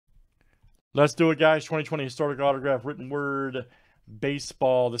Let's do it, guys. 2020 Historic Autograph Written Word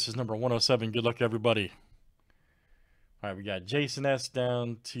Baseball. This is number 107. Good luck, everybody. All right, we got Jason S.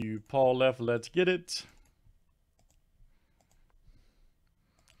 down to Paul F. Let's get it.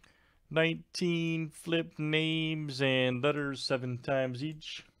 19 flip names and letters 7 times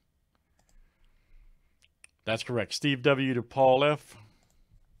each. That's correct. Steve W. to Paul F.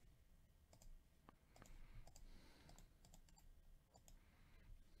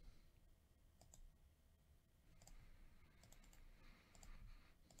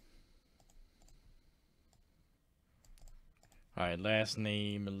 All right, last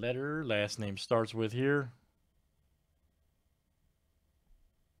name letter. Last name starts with here.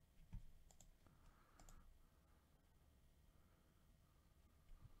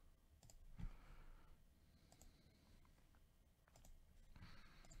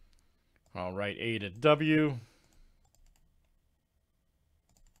 All right, A to W.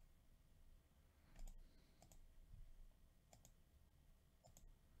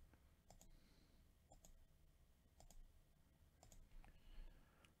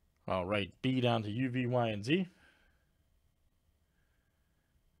 All right, B down to U, V, Y, and Z.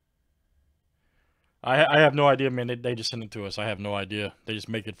 I have no idea, man. They just send it to us. I have no idea. They just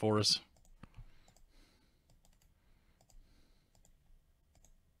make it for us.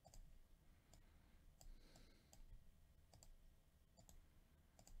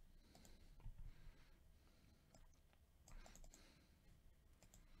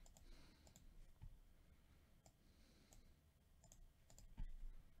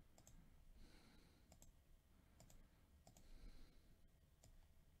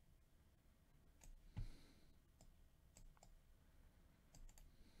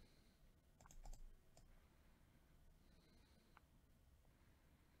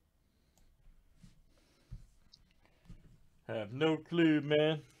 I have no clue,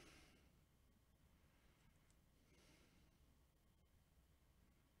 man.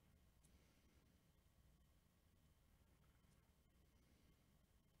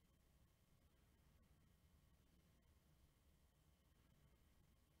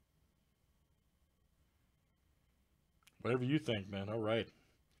 Whatever you think, man. All right.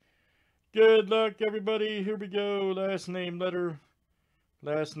 Good luck, everybody. Here we go. Last name letter.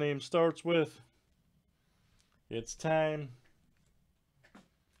 Last name starts with. It's time.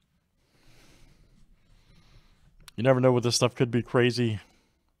 You never know what this stuff could be crazy.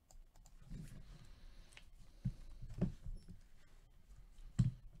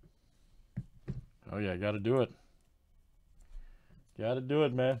 Oh, yeah, gotta do it. Gotta do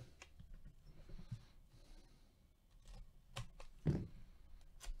it, man.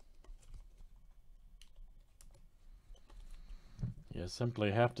 You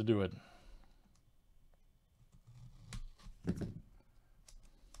simply have to do it.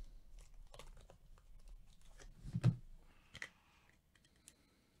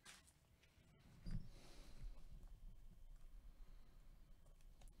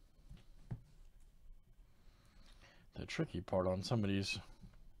 The tricky part on some of these,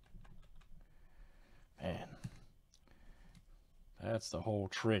 man, that's the whole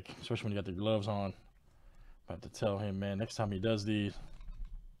trick, especially when you got the gloves on. I have to tell him, man, next time he does these,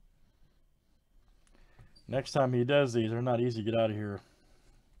 they're not easy to get out of here.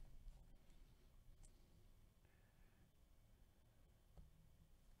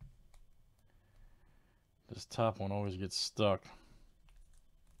 This top one always gets stuck.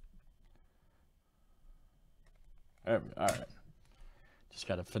 All right. Just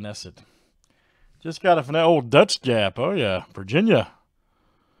got to finesse it. Just got to finesse. Old Dutch Gap. Oh, yeah. Virginia.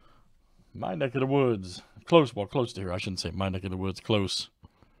 My neck of the woods. Close. Well, close to here. I shouldn't say my neck of the woods. Close.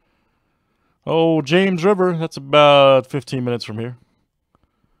 Oh, James River. That's about 15 minutes from here.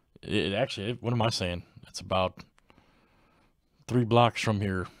 Actually, what am I saying? That's about 3 blocks from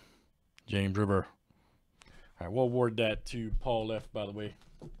here. James River. All right, we'll award that to Paul F., by the way.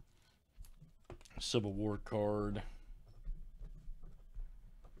 Civil War card.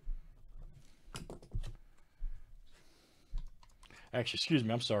 Actually, excuse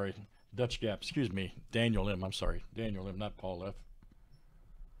me, I'm sorry. Dutch Gap, excuse me. Daniel M., I'm sorry. Daniel M., not Paul F.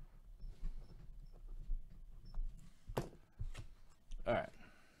 Alright.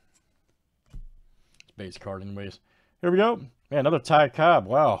 Base card anyways. Here we go. Man, another Ty Cobb.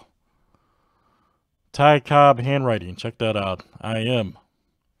 Wow. Ty Cobb handwriting. Check that out. I am.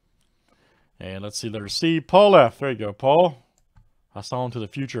 And let's see, letter C. Paul F. There you go, Paul. I saw into the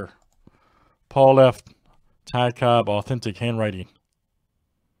future. Paul F. Ty Cobb, authentic handwriting.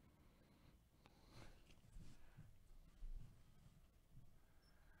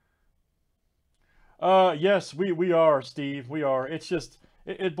 Yes, we are, Steve. We are. It's just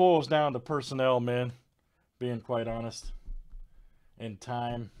it boils down to personnel, man. Being quite honest, and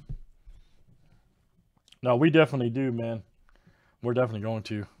time. No, we definitely do, man. We're definitely going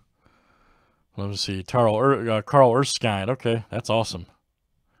to. Let me see. Carl Erskine. Okay, that's awesome.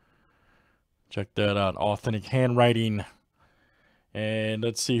 Check that out. Authentic handwriting. And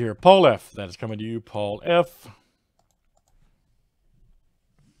let's see here. Paul F. That is coming to you, Paul F.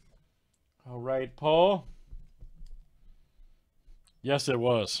 All right, Paul. Yes, it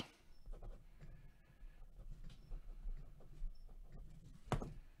was.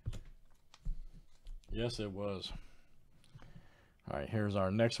 Yes, it was. All right, here's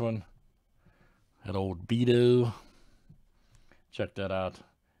our next one. That old Beto. Check that out.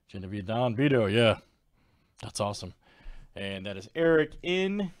 Genevieve Don Beto, yeah. That's awesome. And that is Eric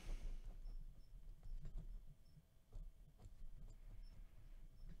in.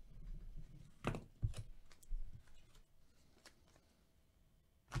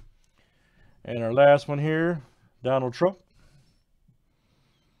 And our last one here, Donald Trump.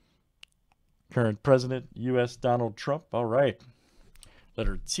 Current President, U.S. Donald Trump. All right.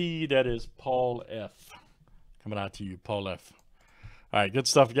 Letter T, that is Paul F. Coming out to you, Paul F. All right, good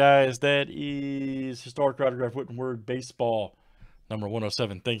stuff, guys. That is Historic Autograph Written Word Baseball, number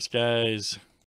 107. Thanks, guys.